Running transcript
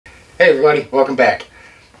Hey everybody, welcome back.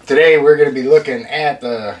 Today we're going to be looking at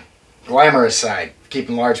the glamorous side,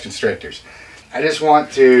 keeping large constrictors. I just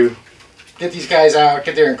want to get these guys out,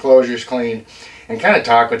 get their enclosures cleaned, and kind of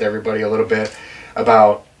talk with everybody a little bit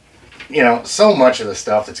about, so much of the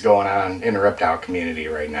stuff that's going on in the reptile community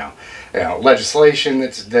right now. Legislation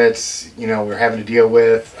that's we're having to deal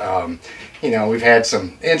with. We've had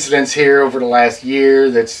some incidents here over the last year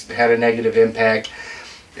that's had a negative impact,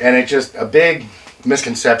 and it's just a big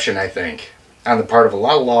misconception, I think, on the part of a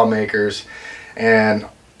lot of lawmakers and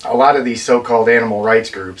a lot of these so-called animal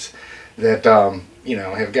rights groups that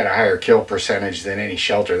have got a higher kill percentage than any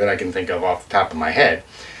shelter that I can think of off the top of my head.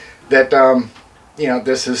 That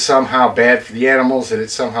this is somehow bad for the animals, that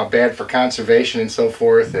it's somehow bad for conservation and so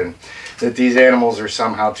forth, and that these animals are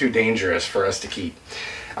somehow too dangerous for us to keep.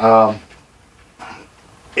 If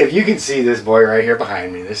you can see this boy right here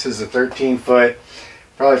behind me, this is a 13-foot,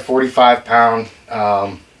 probably 45-pound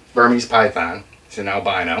Burmese python. He's an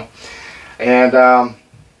albino. And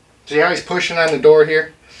see how he's pushing on the door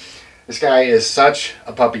here? This guy is such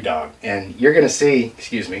a puppy dog. And you're going to see,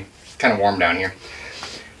 excuse me, it's kind of warm down here,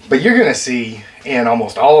 but you're going to see in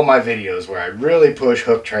almost all of my videos where I really push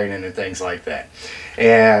hook training and things like that.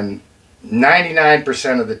 And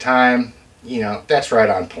 99% of the time, that's right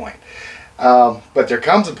on point. But there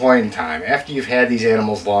comes a point in time after you've had these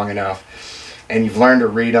animals long enough and you've learned to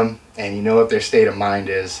read them and you know what their state of mind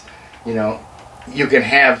is, you can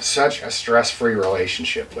have such a stress-free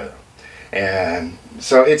relationship with them. And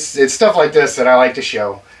so it's stuff like this that I like to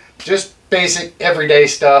show. Just basic everyday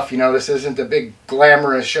stuff. This isn't the big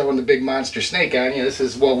glamorous showing the big monster snake on you. This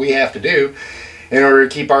is what we have to do in order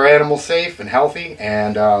to keep our animals safe and healthy.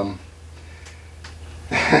 And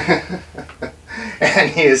and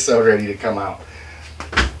he is so ready to come out.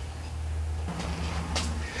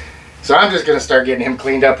 So I'm just going to start getting him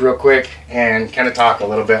cleaned up real quick and kind of talk a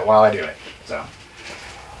little bit while I do it.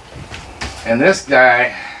 And this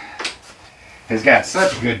guy has got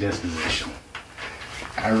such a good disposition.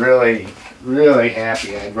 I'm really, really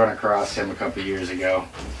happy I'd run across him a couple years ago.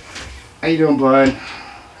 How you doing, bud?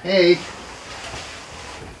 Hey.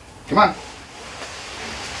 Come on.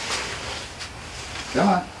 Come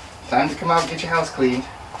on. Time to come out and get your house cleaned.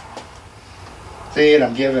 See, and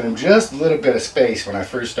I'm giving him just a little bit of space when I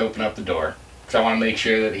first open up the door, because I want to make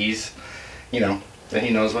sure that he's, that he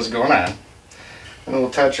knows what's going on. A little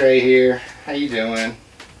touch right here. How you doing?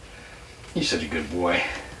 You're such a good boy,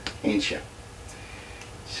 ain't you?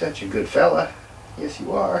 Such a good fella. Yes,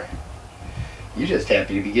 you are. You're just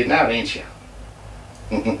happy to be getting out, ain't you?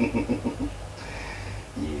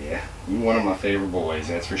 Yeah, you're one of my favorite boys,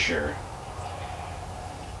 that's for sure.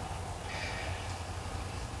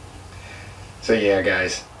 So yeah,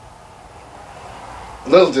 guys, a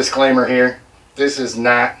little disclaimer here. This is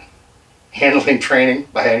not handling training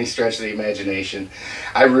by any stretch of the imagination.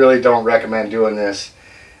 I really don't recommend doing this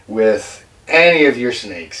with any of your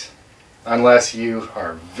snakes unless you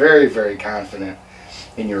are very, very confident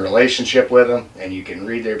in your relationship with them and you can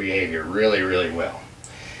read their behavior really, really well.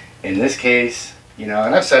 In this case, and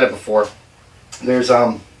I've said it before, there's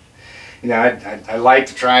I like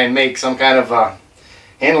to try and make some kind of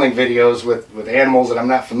handling videos with animals that I'm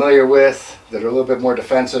not familiar with, that are a little bit more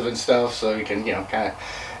defensive and stuff, so you can, kind of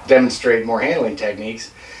demonstrate more handling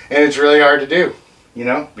techniques. And it's really hard to do,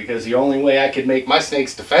 because the only way I could make my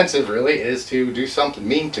snakes defensive really is to do something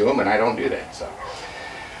mean to them, and I don't do that. So,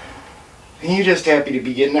 and you're just happy to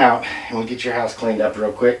be getting out, and we'll get your house cleaned up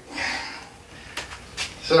real quick.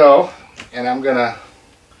 So, and I'm gonna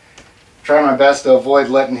try my best to avoid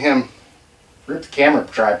letting him rip the camera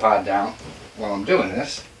tripod down while I'm doing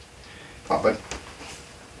this. But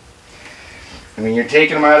you're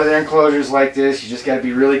taking them out of their enclosures like this. You just got to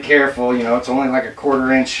be really careful. It's only like a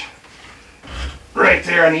 1/4 inch right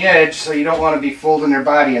there on the edge, so you don't want to be folding their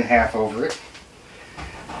body in half over it.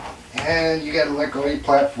 And you got to let go of your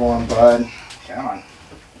platform, bud. Come on.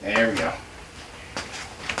 There we go.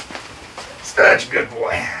 Such a good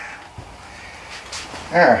boy.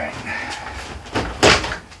 All right.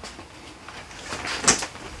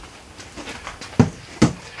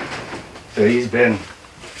 So he's been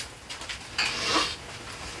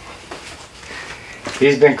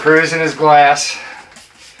cruising his glass,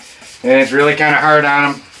 and it's really kind of hard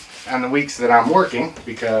on him on the weeks that I'm working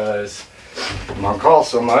because I'm on call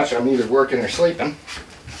so much. I'm either working or sleeping.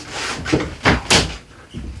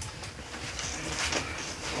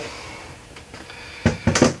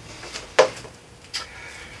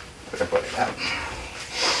 Put it out.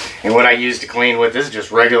 And what I use to clean with is just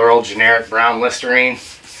regular old generic brown Listerine.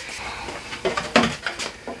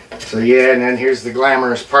 So yeah, and then here's the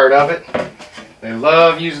glamorous part of it. They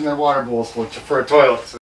love using their water bowls for a toilet.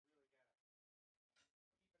 So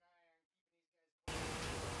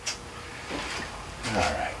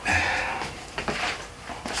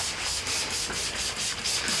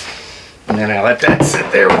then I let that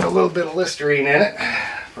sit there with a little bit of Listerine in it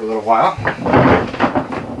for a little while.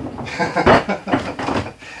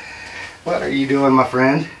 What are you doing, my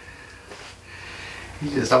friend?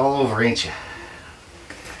 You're just all over, ain't you?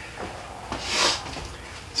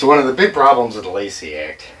 So one of the big problems with the Lacey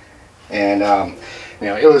Act, and you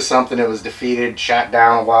know, it was something that was defeated, shot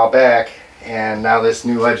down a while back, and now this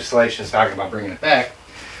new legislation is talking about bringing it back,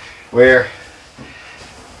 where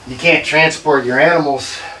you can't transport your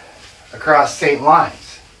animals across state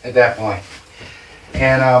lines at that point.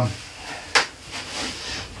 And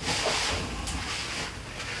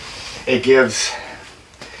it gives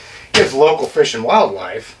local fish and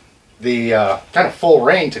wildlife the kind of full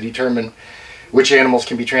reign to determine which animals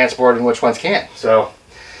can be transported and which ones can't. So,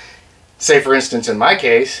 say for instance in my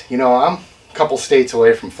case, you know, I'm a couple states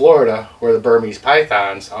away from Florida where the Burmese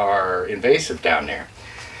pythons are invasive down there.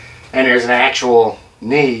 And there's an actual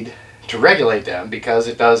need to regulate them because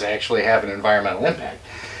it does actually have an environmental impact.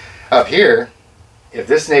 Up here, if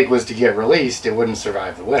this snake was to get released, it wouldn't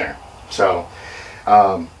survive the winter. So,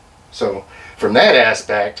 so from that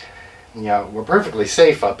aspect, you know, we're perfectly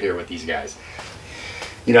safe up here with these guys.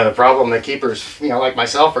 You know, the problem that keepers, you know, like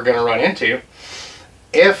myself are going to run into,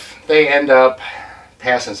 if they end up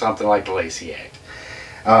passing something like the Lacey Act,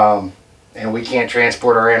 and we can't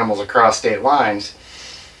transport our animals across state lines,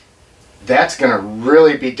 that's going to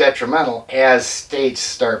really be detrimental as states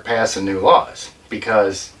start passing new laws.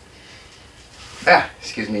 Because,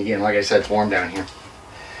 excuse me again, like I said, it's warm down here.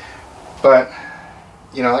 But,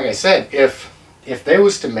 you know, like I said, if they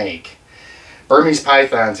was to make Burmese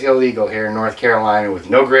pythons illegal here in North Carolina with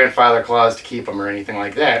no grandfather clause to keep them or anything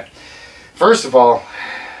like that, first of all,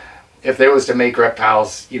 if they was to make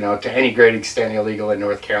reptiles, you know, to any great extent illegal in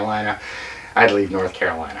North Carolina, I'd leave North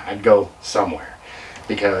Carolina. I'd go somewhere.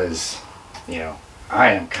 Because, you know,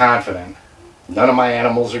 I am confident none of my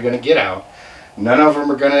animals are going to get out. None of them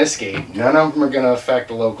are going to escape. None of them are going to affect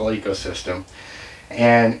the local ecosystem.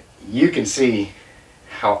 And you can see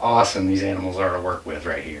how awesome these animals are to work with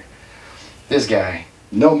right here. This guy,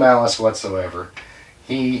 no malice whatsoever.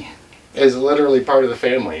 He is literally part of the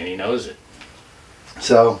family and he knows it.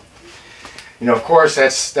 So, you know, of course,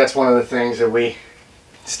 that's one of the things that we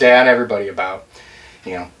stay on everybody about.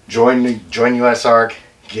 You know, join USARC,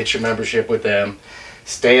 get your membership with them,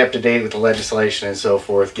 stay up to date with the legislation and so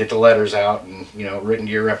forth, get the letters out and, you know, written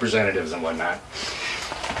to your representatives and whatnot.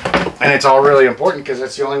 And it's all really important because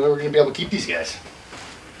that's the only way we're going to be able to keep these guys.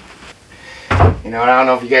 You know, and I don't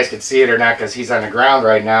know if you guys can see it or not because he's on the ground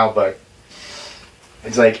right now, but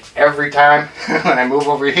it's like every time when I move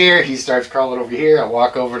over here, he starts crawling over here. I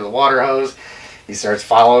walk over to the water hose. He starts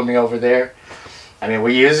following me over there. I mean,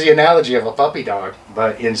 we use the analogy of a puppy dog,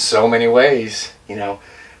 but in so many ways, you know,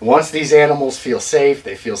 once these animals feel safe,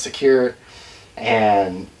 they feel secure,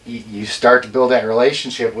 and you start to build that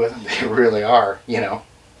relationship with them, they really are, you know,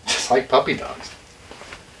 just like puppy dogs.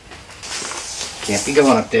 Can't be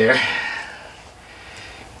going up there.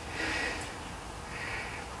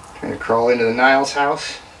 Trying to crawl into the Niles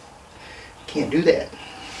house. Can't do that.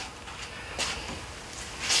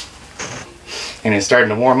 And it's starting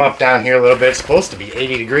to warm up down here a little bit. It's supposed to be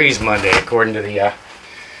 80 degrees Monday according to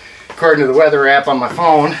the weather app on my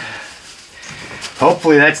phone.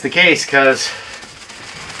 Hopefully that's the case, because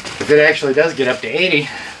if it actually does get up to 80,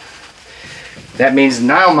 that means the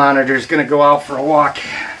Nile monitor is going to go out for a walk.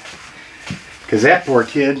 Because that poor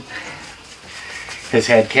kid has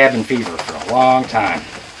had cabin fever for a long time.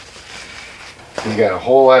 He's got a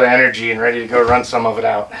whole lot of energy and ready to go run some of it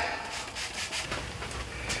out.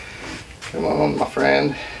 Come on, my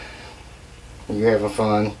friend. You having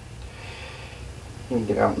fun? You can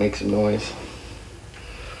get out and make some noise.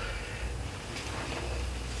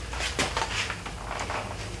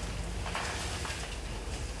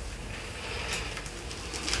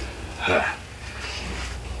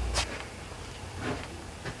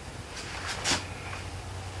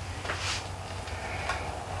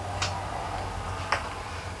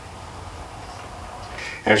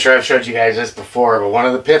 I'm sure I've showed you guys this before, but one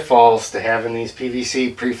of the pitfalls to having these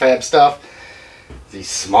PVC prefab stuff, these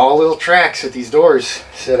small little tracks that these doors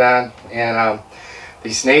sit on, and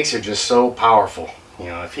these snakes are just so powerful. You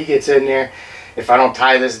know, if he gets in there, if I don't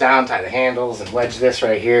tie this down, tie the handles and wedge this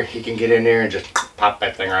right here, he can get in there and just pop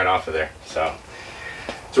that thing right off of there. So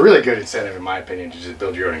it's a really good incentive, in my opinion, to just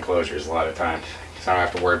build your own enclosures a lot of times, because I don't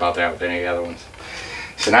have to worry about that with any of the other ones.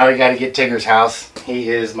 So now we got to get Tigger's house. He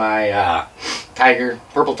is my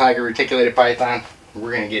purple tiger reticulated python.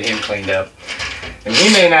 We're going to get him cleaned up. And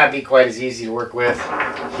he may not be quite as easy to work with.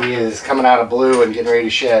 He is coming out of blue and getting ready to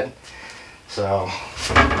shed. So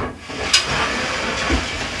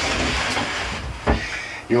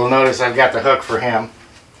You'll notice I've got the hook for him.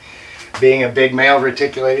 Being a big male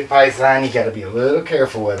reticulated python, you got to be a little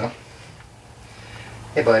careful with him.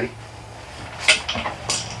 Hey, buddy.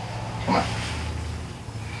 Come on.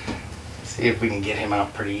 See if we can get him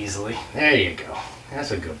out pretty easily. There you go.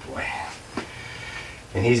 That's a good boy.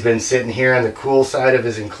 And he's been sitting here on the cool side of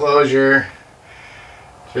his enclosure,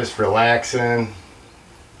 just relaxing.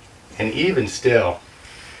 And even still,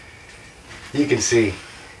 you can see,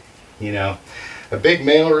 you know, a big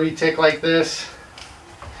male retic like this,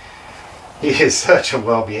 he is such a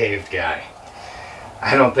well-behaved guy.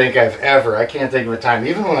 I don't think I can't think of a time,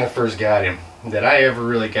 even when I first got him, that I ever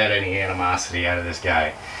really got any animosity out of this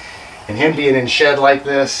guy. And him being in shed like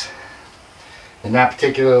this, and not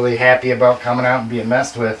particularly happy about coming out and being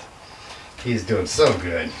messed with, he's doing so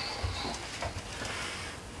good.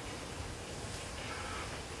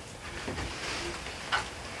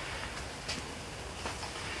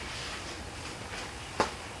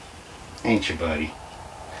 Ain't you, buddy?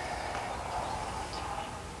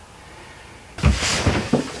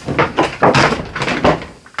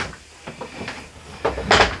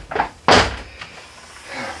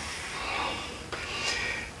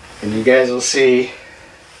 And you guys will see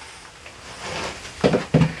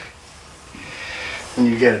when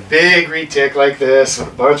you get a big retic like this with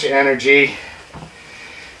a bunch of energy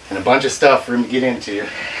and a bunch of stuff for him to get into.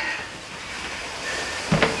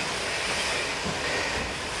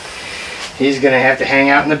 He's going to have to hang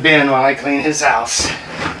out in the bin while I clean his house.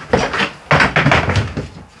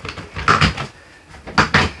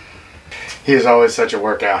 He is always such a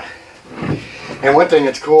workout. And one thing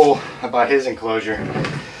that's cool about his enclosure,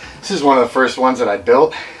 this is one of the first ones that I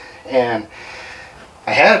built, and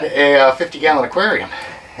I had a 50-gallon aquarium,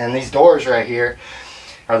 and these doors right here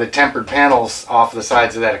are the tempered panels off the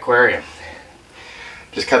sides of that aquarium.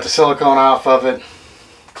 Just cut the silicone off of it,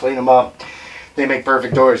 clean them up. They make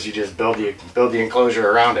perfect doors. You just build the enclosure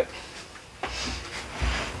around it.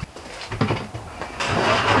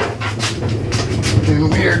 And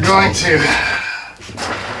we are going to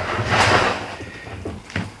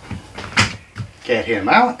get him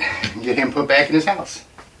out and get him put back in his house.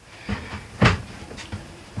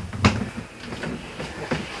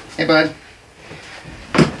 Hey, bud.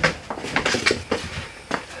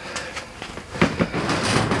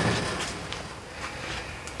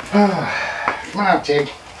 Come on out, Tig.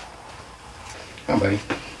 Come on, buddy.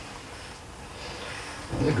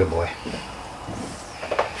 He's a good boy.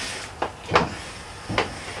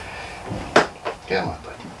 Come on,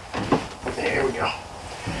 bud. There we go.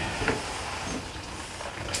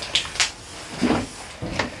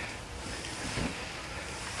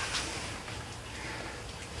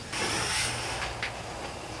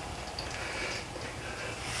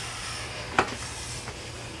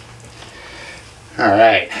 All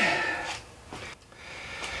right.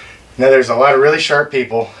 Now there's a lot of really sharp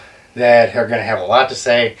people that are going to have a lot to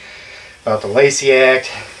say about the Lacey Act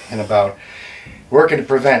and about working to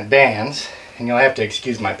prevent bans. And you'll have to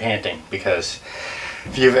excuse my panting, because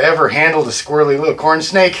if you've ever handled a squirrely little corn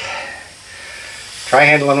snake, try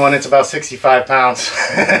handling one that's about 65 pounds.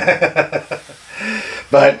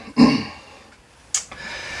 But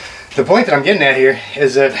the point that I'm getting at here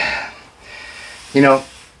is that, you know,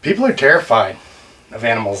 people are terrified of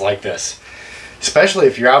animals like this. Especially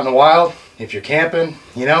if you're out in the wild, if you're camping,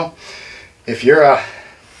 you know, if you're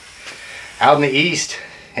out in the east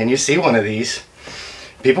and you see one of these,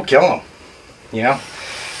 people kill them, you know.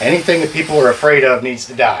 Anything that people are afraid of needs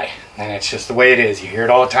to die, and it's just the way it is. You hear it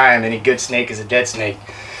all the time, any good snake is a dead snake.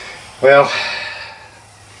 Well,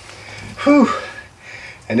 whew,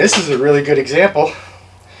 and this is a really good example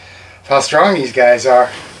of how strong these guys are,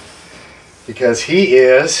 because he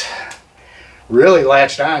is really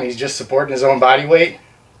latched on. He's just supporting his own body weight,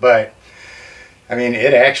 but I mean,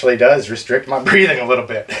 it actually does restrict my breathing a little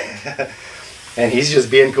bit. And he's just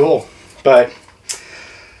being cool. But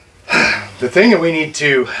the thing that we need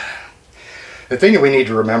to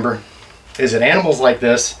remember is that animals like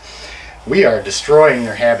this, we are destroying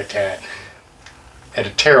their habitat at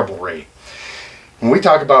a terrible rate. When we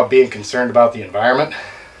talk about being concerned about the environment,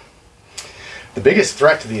 the biggest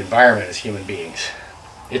threat to the environment is human beings.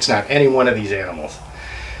 It's not any one of these animals.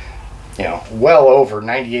 You know, well over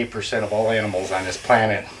 98% of all animals on this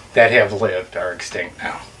planet that have lived are extinct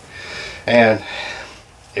now. And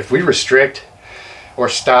if we restrict or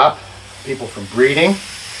stop people from breeding,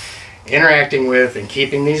 interacting with, and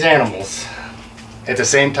keeping these animals at the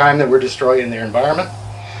same time that we're destroying their environment,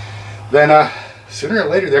 then sooner or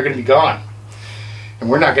later they're going to be gone. And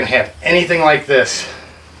we're not going to have anything like this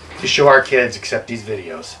to show our kids except these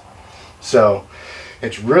videos. So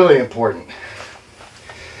it's really important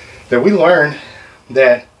that we learn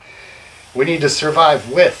that we need to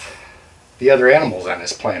survive with the other animals on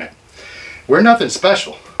this planet. We're nothing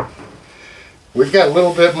special. We've got a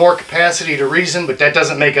little bit more capacity to reason, but that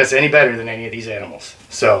doesn't make us any better than any of these animals.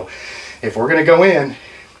 So if we're going to go in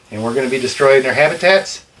and we're going to be destroying their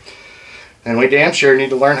habitats, then we damn sure need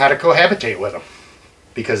to learn how to cohabitate with them,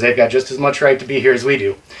 because they've got just as much right to be here as we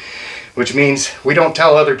do. Which means we don't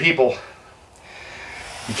tell other people,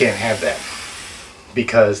 you can't have that.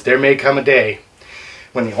 Because there may come a day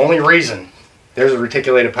when the only reason there's a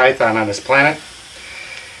reticulated python on this planet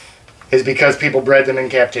is because people bred them in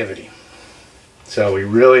captivity. So we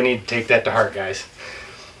really need to take that to heart, guys.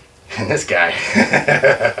 And this guy,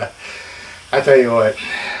 I tell you what,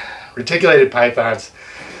 reticulated pythons,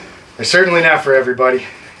 they're certainly not for everybody.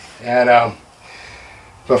 And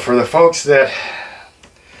but for the folks that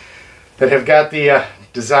have got the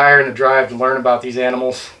desire and the drive to learn about these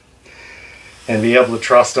animals and be able to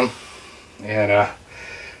trust them, and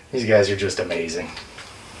these guys are just amazing.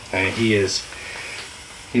 And he's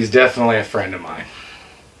definitely a friend of mine.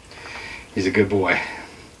 He's a good boy,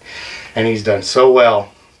 and he's done so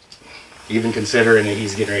well, even considering that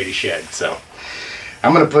he's getting ready to shed. So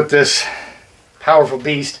I'm going to put this powerful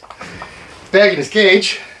beast back in his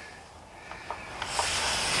cage.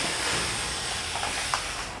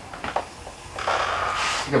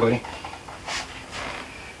 Here, buddy.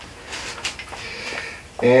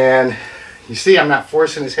 And you see, I'm not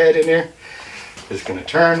forcing his head in there. Just going to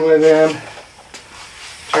turn with him.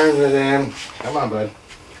 Turn with him. Come on, bud.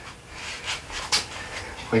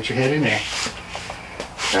 Put your head in there.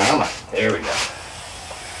 Come on. There we go.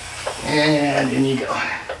 And in you go.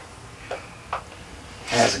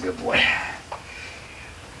 That's a good boy.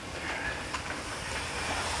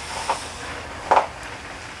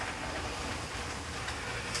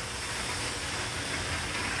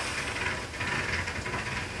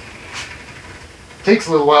 Takes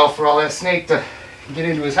a little while for all that snake to get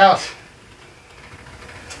into his house.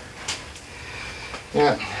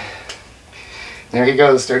 Yeah. There he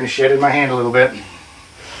goes, starting to shed in my hand a little bit.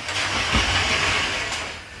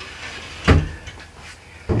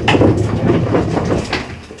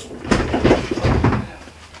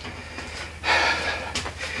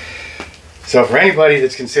 So for anybody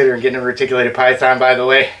that's considering getting a reticulated python, by the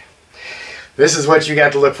way, this is what you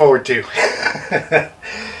got to look forward to.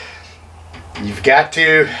 You've got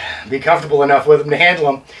to be comfortable enough with them to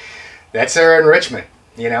handle them. That's their enrichment.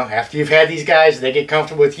 You know, after you've had these guys, they get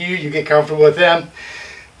comfortable with you, you get comfortable with them.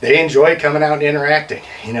 They enjoy coming out and interacting.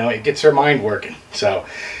 You know, it gets their mind working. So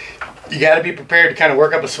you got to be prepared to kind of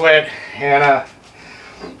work up a sweat and,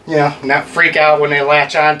 you know, not freak out when they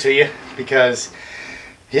latch on to you, because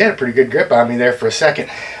he had a pretty good grip on me there for a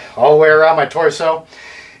second, all the way around my torso.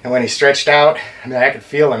 And when he stretched out, I mean, I could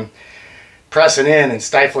feel him pressing in and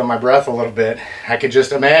stifling my breath a little bit. I could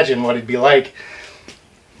just imagine what it'd be like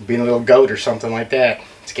being a little goat or something like that.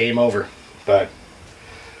 It's game over. But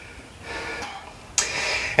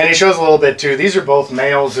and he shows a little bit too. These are both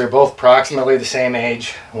males. They're both approximately the same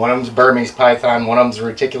age. One of them's a Burmese python, one of them's a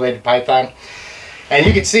reticulated python. And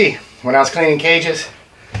you can see when I was cleaning cages,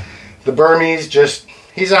 the Burmese just,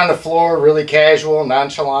 he's on the floor, really casual,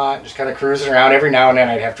 nonchalant, just kind of cruising around. Every now and then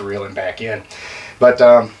I'd have to reel him back in. But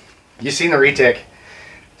you've seen the retic.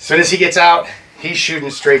 As soon as he gets out, he's shooting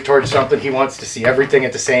straight towards something. He wants to see everything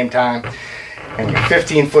at the same time. And your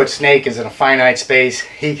 15-foot snake is in a finite space.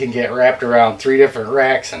 He can get wrapped around 3 different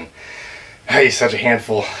racks, and he's such a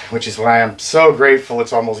handful, which is why I'm so grateful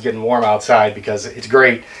it's almost getting warm outside, because it's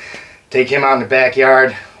great. Take him out in the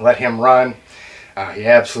backyard, let him run. He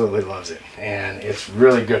absolutely loves it, and it's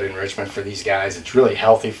really good enrichment for these guys. It's really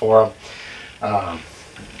healthy for them.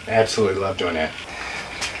 Absolutely love doing that.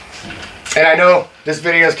 And I know this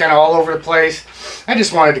video is kind of all over the place. I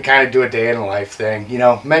just wanted to kind of do a day in the life thing, you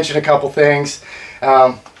know, mention a couple things,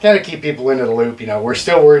 kind of keep people into the loop. You know, we're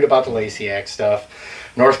still worried about the Lacey Act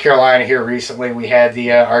stuff. North Carolina here recently, we had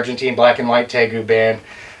the Argentine black and white tegu ban.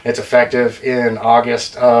 It's effective in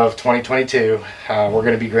August of 2022. We're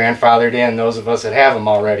going to be grandfathered in, those of us that have them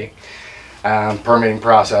already. Permitting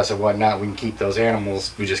process and whatnot, we can keep those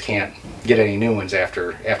animals. We just can't get any new ones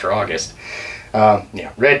after August.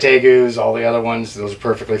 Yeah, red tegus, all the other ones, those are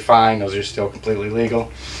perfectly fine. Those are still completely legal.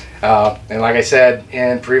 And like I said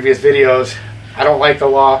in previous videos, I don't like the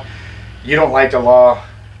law. You don't like the law.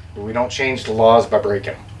 But we don't change the laws by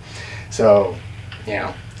breaking them. So, you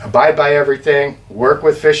know, abide by everything. Work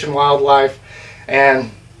with Fish and Wildlife. And,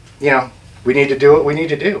 you know, we need to do what we need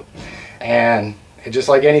to do. And just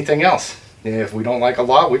like anything else, if we don't like a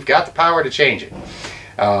law, we've got the power to change it.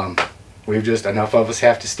 We've just, enough of us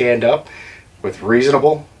have to stand up with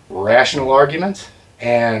reasonable, rational arguments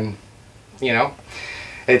and you know,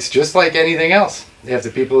 it's just like anything else. If the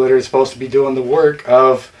people that are supposed to be doing the work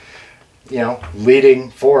of, you know,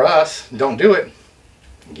 leading for us don't do it,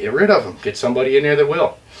 get rid of them. Get somebody in there that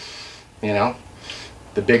will. You know,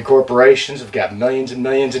 the big corporations have got millions and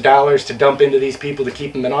millions of dollars to dump into these people to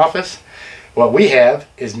keep them in office. What we have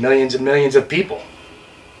is millions and millions of people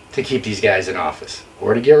to keep these guys in office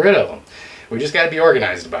or to get rid of them. We just got to be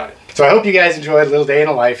organized about it. So I hope you guys enjoyed a little day in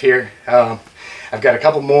the life here. I've got a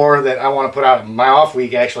couple more that I want to put out. My off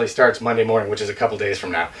week actually starts Monday morning, which is a couple days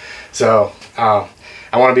from now. So I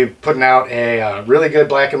want to be putting out a really good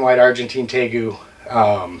black and white Argentine Tegu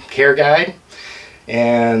care guide.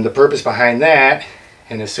 And the purpose behind that,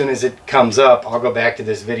 and as soon as it comes up, I'll go back to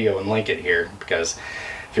this video and link it here, because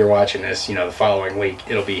if you're watching this, you know, the following week,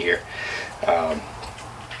 it'll be here.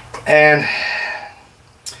 And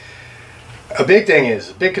a big thing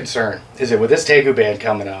is, a big concern, is that with this Tegu ban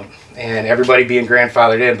coming up, and everybody being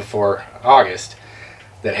grandfathered in before August,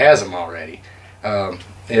 that has them already,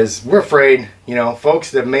 is we're afraid, you know,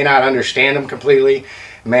 folks that may not understand them completely,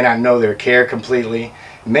 may not know their care completely,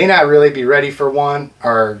 may not really be ready for one,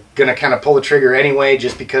 are going to kind of pull the trigger anyway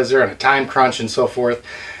just because they're on a time crunch and so forth.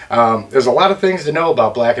 There's a lot of things to know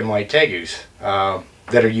about black and white Tegus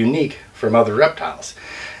that are unique from other reptiles.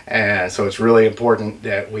 And so it's really important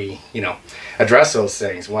that we, you know, address those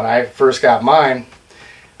things. When I first got mine,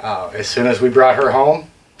 as soon as we brought her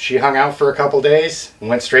home, she hung out for a couple days and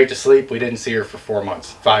went straight to sleep. We didn't see her for 4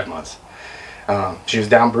 months, 5 months. She was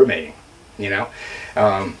down brumating, you know,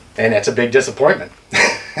 and that's a big disappointment.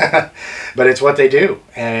 But it's what they do,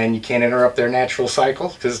 and you can't interrupt their natural cycle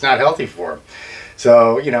because it's not healthy for them.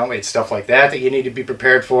 So, you know, it's stuff like that that you need to be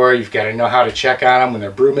prepared for. You've got to know how to check on them when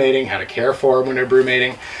they're brumating, how to care for them when they're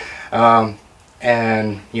brumating,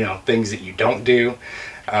 and, you know, things that you don't do.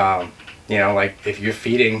 You know, like if you're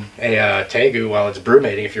feeding a Tegu while it's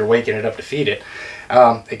brumating, if you're waking it up to feed it,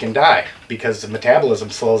 it can die because the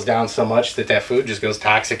metabolism slows down so much that that food just goes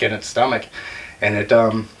toxic in its stomach, and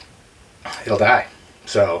it'll die.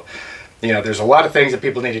 So, you know, there's a lot of things that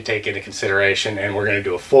people need to take into consideration, and we're going to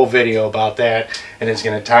do a full video about that, and it's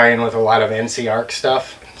going to tie in with a lot of NC-ARC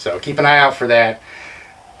stuff. So keep an eye out for that.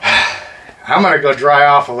 I'm going to go dry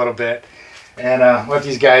off a little bit and let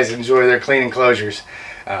these guys enjoy their clean enclosures.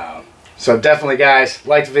 So definitely, guys,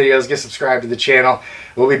 like the videos, get subscribed to the channel.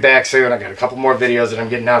 We'll be back soon. I got a couple more videos that I'm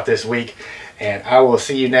getting out this week, and I will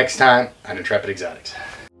see you next time on Intrepid Exotics.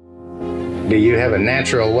 Do you have a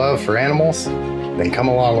natural love for animals? Then come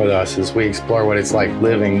along with us as we explore what it's like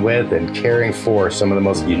living with and caring for some of the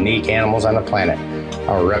most unique animals on the planet,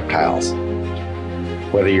 our reptiles.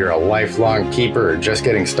 Whether you're a lifelong keeper or just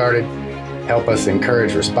getting started, help us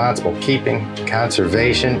encourage responsible keeping,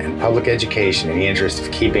 conservation, and public education in the interest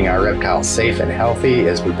of keeping our reptiles safe and healthy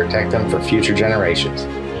as we protect them for future generations.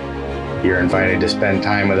 You're invited to spend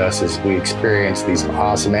time with us as we experience these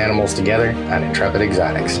awesome animals together on Intrepid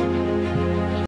Exotics.